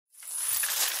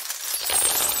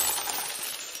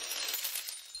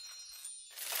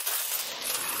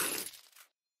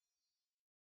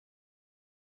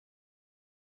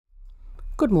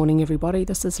Good morning everybody,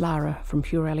 this is Lara from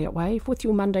Pure Elliott Wave with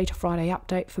your Monday to Friday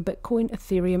update for Bitcoin,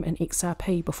 Ethereum and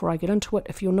XRP. Before I get into it,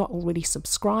 if you're not already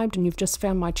subscribed and you've just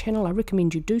found my channel, I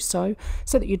recommend you do so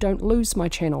that you don't lose my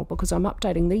channel, because I'm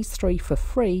updating these three for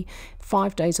free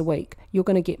 5 days a week. You're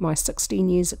going to get my 16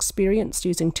 years experience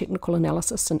using technical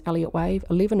analysis in Elliott Wave,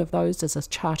 11 of those as a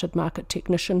chartered market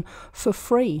technician, for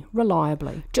free,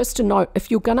 reliably. Just a note, if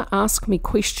you're going to ask me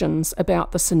questions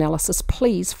about this analysis,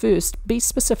 please first be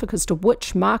specific as to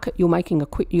which market you're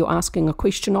asking a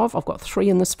question of. I've got 3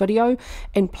 in this video,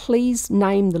 and please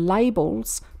name the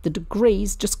labels, the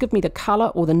degrees. Just give me the color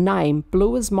or the name.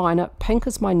 Blue is minor, pink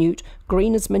is minute,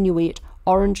 green is minuet,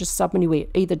 orange is subminuet.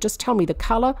 Either just tell me the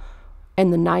color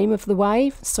and the name of the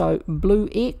wave, so blue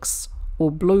X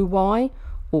or blue Y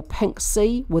or pink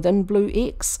C within blue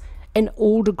X, and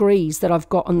all degrees that I've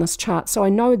got on this chart, so I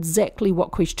know exactly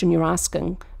what question you're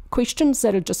asking. Questions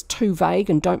that are just too vague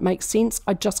and don't make sense,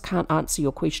 I just can't answer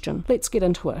your question. Let's get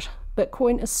into it.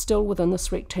 Bitcoin is still within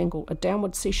this rectangle. A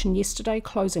downward session yesterday,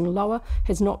 closing lower,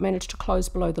 has not managed to close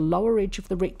below the lower edge of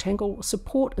the rectangle.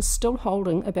 Support is still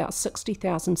holding about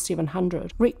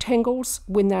 60,700. Rectangles,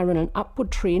 when they're in an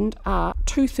upward trend, are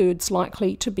 2/3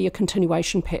 likely to be a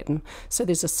continuation pattern. So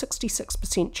there's a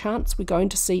 66% chance we're going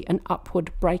to see an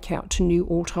upward breakout to new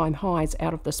all-time highs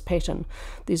out of this pattern.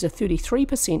 There's a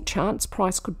 33% chance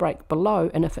price could break below,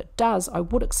 and if it does, I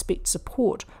would expect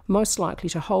support most likely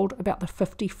to hold about the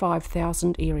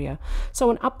 55,000 area.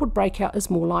 So an upward breakout is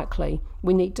more likely.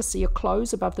 We need to see a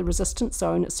close above the resistance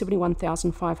zone at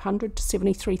 71,500 to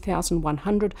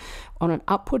 73,100 on an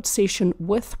upward session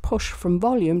with push from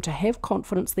volume to have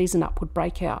confidence there's an upward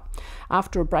breakout.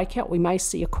 After a breakout, we may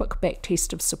see a quick back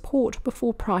test of support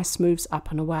before price moves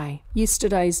up and away.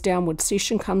 Yesterday's downward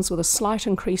session comes with a slight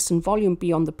increase in volume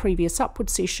beyond the previous upward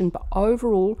session, but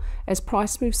overall, as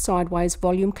price moves sideways,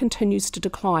 volume continues to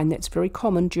decline. That's very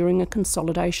common during a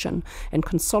consolidation, and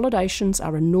consolidations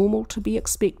are a normal to be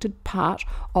expected part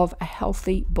of a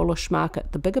healthy bullish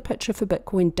market. The bigger picture for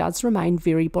Bitcoin does remain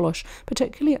very bullish,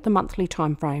 particularly at the monthly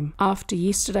time frame. After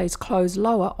yesterday's close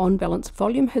lower, on balance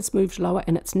volume has moved lower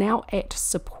and it's now at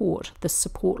support. The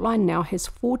support line now has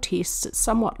 4 tests. It's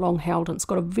somewhat long held and it's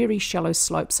got a very shallow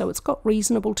slope, so it's got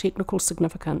reasonable technical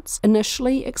significance.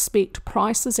 Initially expect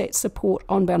prices at support,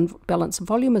 on balance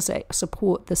volume is at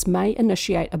support. This may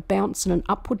initiate a bounce and an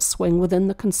upward swing within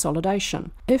the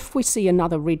consolidation. If we see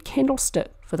another red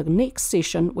candlestick for the next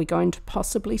session, we're going to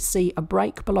possibly see a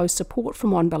break below support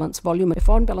from on balance volume. If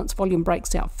on balance volume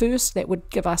breaks out first, that would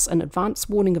give us an advance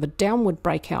warning of a downward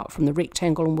breakout from the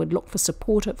rectangle, and we'd look for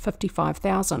support at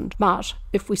 55,000. But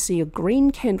if we see a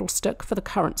green candlestick for the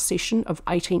current session of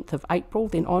 18th of April,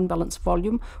 then on balance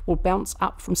volume will bounce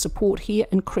up from support here,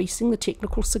 increasing the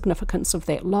technical significance of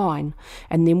that line.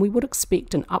 And then we would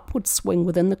expect an upward swing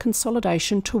within the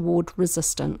consolidation toward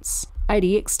resistance.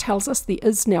 ADX tells us there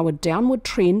is now a downward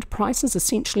trend. Price is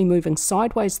essentially moving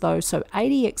sideways though, so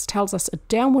ADX tells us a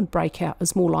downward breakout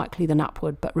is more likely than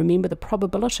upward. But remember, the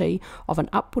probability of an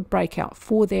upward breakout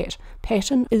for that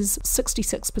pattern is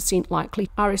 66% likely.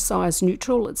 RSI is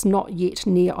neutral, it's not yet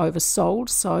near oversold,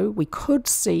 so we could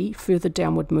see further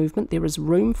downward movement. There is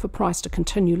room for price to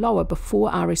continue lower before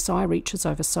RSI reaches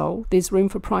oversold. There's room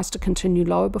for price to continue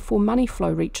lower before money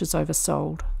flow reaches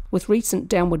oversold. With recent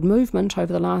downward movement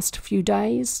over the last few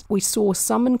days, we saw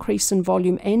some increase in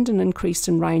volume and an increase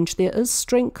in range. There is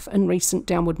strength in recent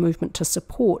downward movement to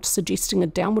support, suggesting a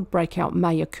downward breakout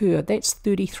may occur. That's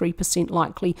 33%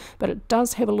 likely, but it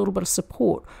does have a little bit of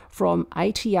support from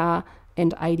ATR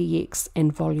and ADX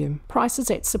and volume. Prices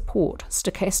at support.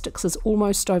 Stochastics is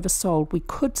almost oversold. We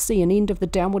could see an end of the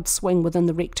downward swing within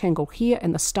the rectangle here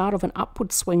and the start of an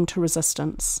upward swing to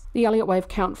resistance. The Elliott Wave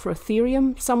count for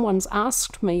Ethereum. Someone's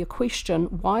asked me a question,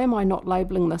 why am I not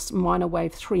labeling this minor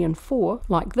wave 3 and 4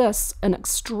 like this? An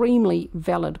extremely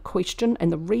valid question, and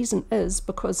the reason is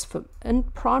because in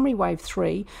primary wave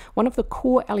 3, one of the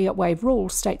core Elliott Wave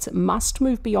rules states it must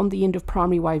move beyond the end of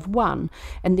primary wave 1,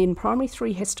 and then primary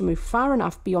 3 has to move far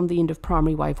enough beyond the end of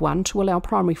primary wave 1 to allow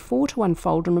primary 4 to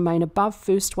unfold and remain above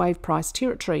first wave price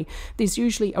territory. There's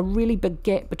usually a really big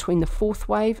gap between the fourth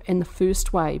wave and the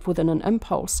first wave within an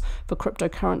impulse. For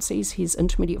cryptocurrencies, here's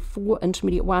intermediate 4,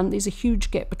 intermediate 1, there's a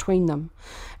huge gap between them.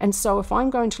 And so if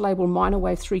I'm going to label minor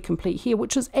wave 3 complete here,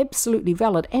 which is absolutely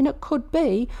valid, and it could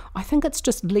be, I think it's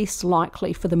just less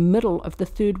likely for the middle of the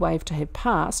third wave to have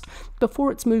passed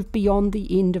before it's moved beyond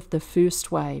the end of the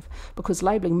first wave, because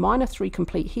labeling minor 3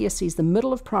 complete here sees the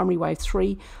middle of primary wave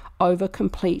 3 over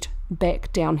complete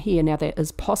back down here. Now that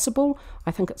is possible.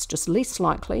 I think it's just less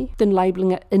likely than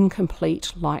labeling it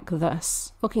incomplete like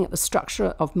this. Looking at the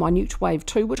structure of minute wave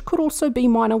 2, which could also be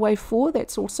minor wave 4,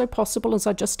 that's also possible as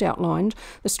I just outlined.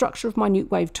 The structure of minute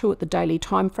wave 2 at the daily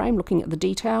time frame, looking at the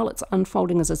detail, it's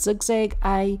unfolding as a zigzag,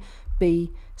 A,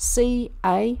 B, C,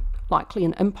 A, likely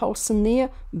an impulse in there,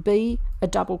 B, a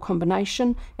double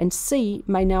combination, and C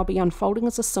may now be unfolding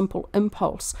as a simple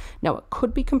impulse. Now it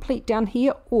could be complete down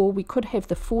here, or we could have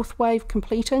the fourth wave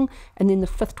completing and then the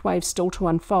fifth wave still to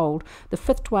unfold. The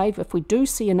fifth wave, if we do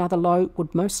see another low,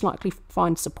 would most likely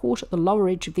find support at the lower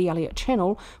edge of the Elliott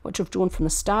channel, which I've drawn from the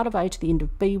start of A to the end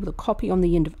of B with a copy on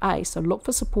the end of A. So look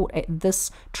for support at this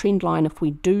trend line if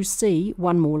we do see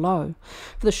one more low.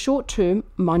 For the short term,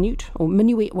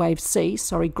 minuet wave C,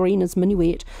 green is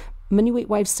minuet. Minuet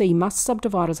wave C must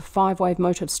subdivide as a 5-wave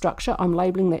motive structure. I'm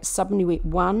labeling that subminuet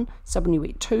 1,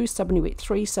 subminuet 2, subminuet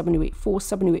 3, subminuet 4,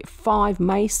 subminuet 5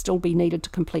 may still be needed to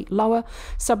complete lower.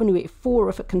 Subminuet 4,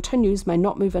 if it continues, may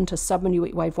not move into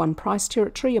subminuet wave 1 price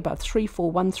territory above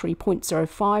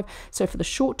 3413.05. So for the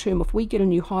short term, if we get a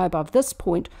new high above this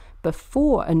point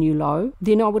before a new low,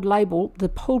 then I would label the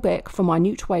pullback for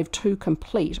minute wave 2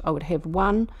 complete. I would have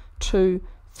 1, 2,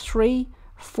 3,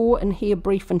 4 in here,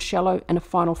 brief and shallow, and a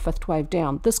final fifth wave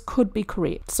down. This could be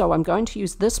correct. So I'm going to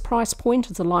use this price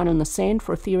point as a line in the sand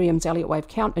for Ethereum's Elliott Wave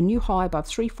count. A new high above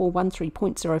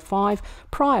 3413.05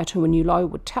 prior to a new low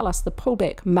would tell us the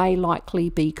pullback may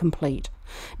likely be complete.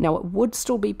 Now it would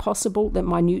still be possible that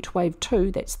minute wave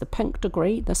 2, that's the pink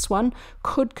degree, this one,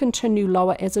 could continue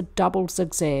lower as a double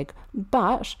zigzag,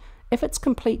 but if it's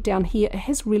complete down here, it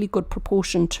has really good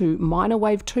proportion to minor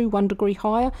wave 2, 1 degree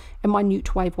higher, and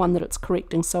minute wave 1 that it's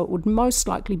correcting, so it would most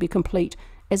likely be complete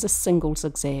as a single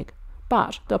zigzag.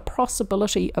 But the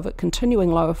possibility of it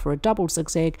continuing lower for a double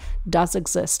zigzag does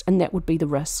exist, and that would be the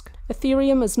risk.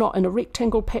 Ethereum is not in a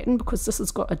rectangle pattern because this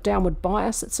has got a downward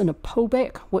bias. It's in a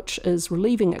pullback, which is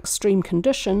relieving extreme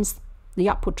conditions. The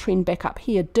upward trend back up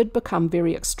here did become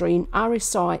very extreme.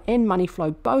 RSI and money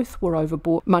flow both were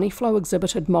overbought. Money flow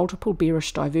exhibited multiple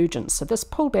bearish divergence. So this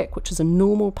pullback, which is a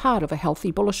normal part of a healthy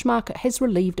bullish market, has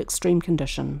relieved extreme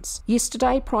conditions.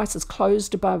 Yesterday, prices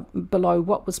closed below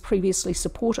what was previously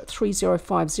support at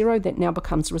 3050. That now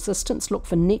becomes resistance. Look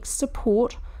for next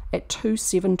support at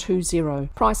 2720.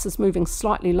 Price is moving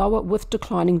slightly lower with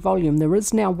declining volume. There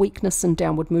is now weakness in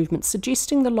downward movement,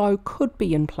 suggesting the low could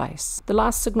be in place. The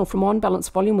last signal from on-balance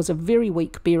volume was a very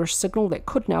weak bearish signal that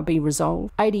could now be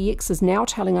resolved. ADX is now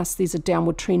telling us there's a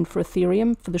downward trend for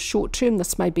Ethereum. For the short term,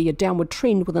 this may be a downward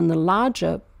trend within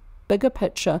the bigger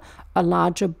picture, a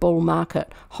larger bull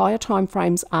market. Higher time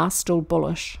frames are still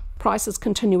bullish. Price is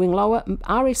continuing lower.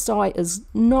 RSI is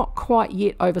not quite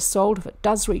yet oversold. If it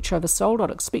does reach oversold,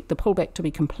 I'd expect the pullback to be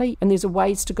complete, and there's a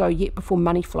ways to go yet before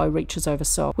money flow reaches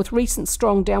oversold. With recent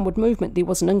strong downward movement, there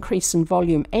was an increase in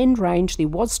volume and range. There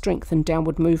was strength in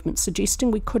downward movement,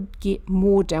 suggesting we could get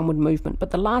more downward movement,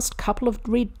 but the last couple of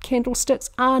red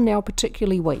candlesticks are now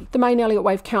particularly weak. The main Elliott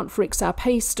Wave count for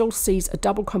XRP still sees a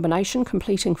double combination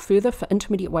completing further for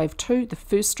intermediate wave 2. The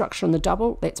first structure in the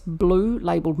double, that's blue,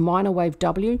 labelled minor wave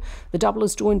W. The double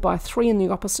is joined by a 3 in the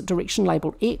opposite direction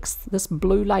labelled X. This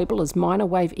blue label is minor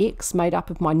wave X, made up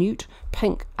of minute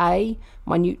pink A,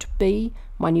 minute B,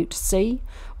 minute C.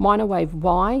 Minor wave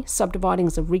Y, subdividing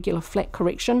as a regular flat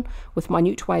correction, with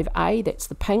minute wave A, that's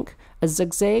the pink, a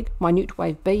zigzag, minute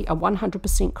wave B, a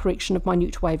 100% correction of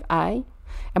minute wave A.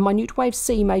 And minute wave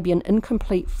C may be an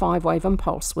incomplete 5-wave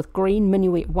impulse, with green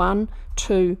minuet 1,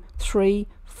 2, 3,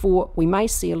 4. We may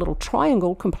see a little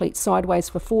triangle complete sideways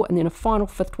for 4, and then a final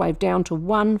fifth wave down to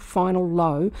one final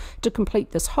low to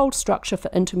complete this whole structure for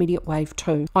intermediate wave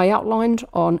 2. I outlined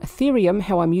on Ethereum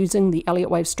how I'm using the Elliott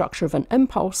Wave structure of an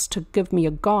impulse to give me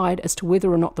a guide as to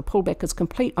whether or not the pullback is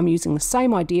complete. I'm using the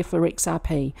same idea for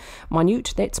XRP.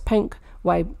 Minute, that's pink,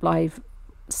 wave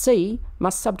C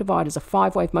must subdivide as a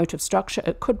 5-wave motive structure.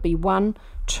 It could be 1,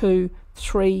 2,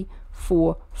 3,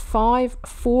 4, 5.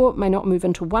 4 may not move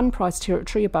into one price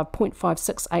territory above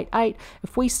 0.5688.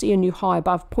 If we see a new high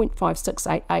above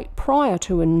 0.5688 prior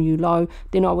to a new low,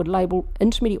 then I would label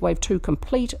intermediate wave 2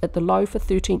 complete at the low for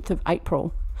 13th of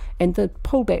April. And the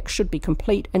pullback should be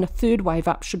complete, and a third wave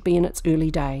up should be in its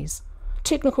early days.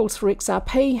 Technicals for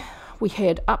XRP. We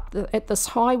had at this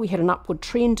high, we had an upward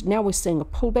trend. Now we're seeing a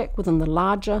pullback within the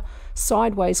larger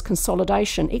sideways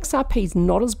consolidation. XRP is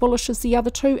not as bullish as the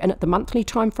other two, and at the monthly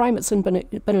time frame, it's been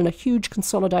in a huge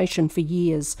consolidation for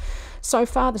years. So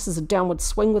far, this is a downward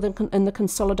swing in the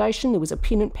consolidation. There was a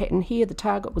pennant pattern here. The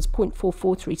target was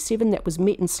 0.4437. That was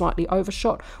met and slightly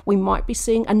overshot. We might be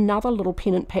seeing another little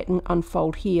pennant pattern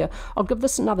unfold here. I'll give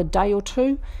this another day or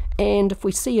two, and if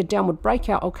we see a downward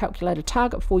breakout, I'll calculate a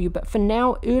target for you. But for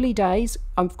now, early days,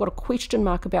 I've got a question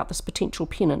mark about this potential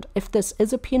pennant. If this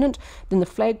is a pennant, then the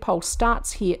flagpole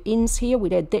starts here, ends here.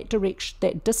 We'd add that direction,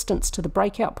 that distance to the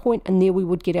breakout point, and there we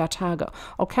would get our target.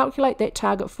 I'll calculate that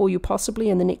target for you possibly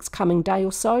in the next coming day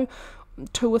or so,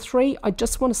 2 or 3. I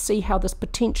just want to see how this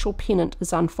potential pennant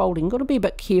is unfolding. You've got to be a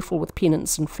bit careful with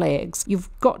pennants and flags. You've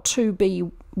got to be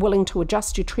willing to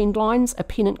adjust your trend lines. A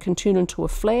pennant can turn into a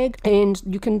flag, and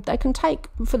they can take,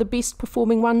 for the best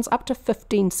performing ones, up to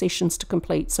 15 sessions to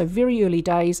complete. So very early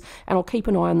days, and I'll keep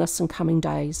an eye on this in coming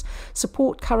days.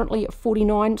 Support currently at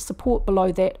 49, support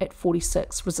below that at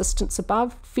 46, resistance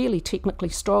above, fairly technically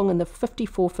strong in the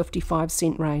 54-55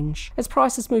 cent range. As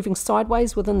price is moving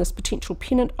sideways within this potential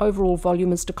pennant, overall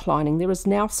volume is declining. There is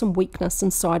now some weakness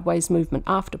in sideways movement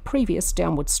after previous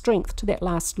downward strength to that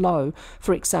last low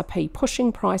for XRP,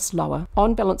 pushing price lower.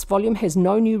 On balance, volume has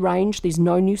no new range, there's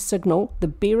no new signal. The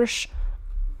bearish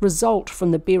result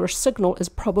from the bearish signal is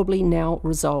probably now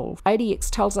resolved. ADX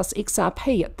tells us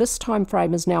XRP at this time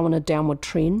frame is now in a downward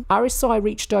trend. RSI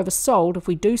reached oversold. If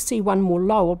we do see one more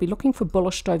low, I'll be looking for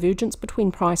bullish divergence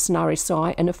between price and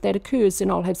RSI, and if that occurs, then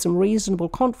I'll have some reasonable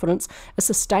confidence a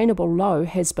sustainable low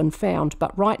has been found.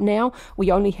 But right now,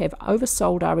 we only have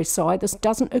oversold RSI. This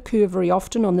doesn't occur very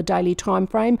often on the daily time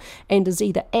frame and is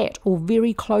either at or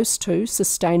very close to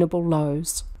sustainable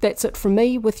lows. That's it from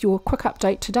me with your quick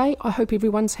update today. I hope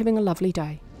everyone's having a lovely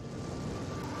day.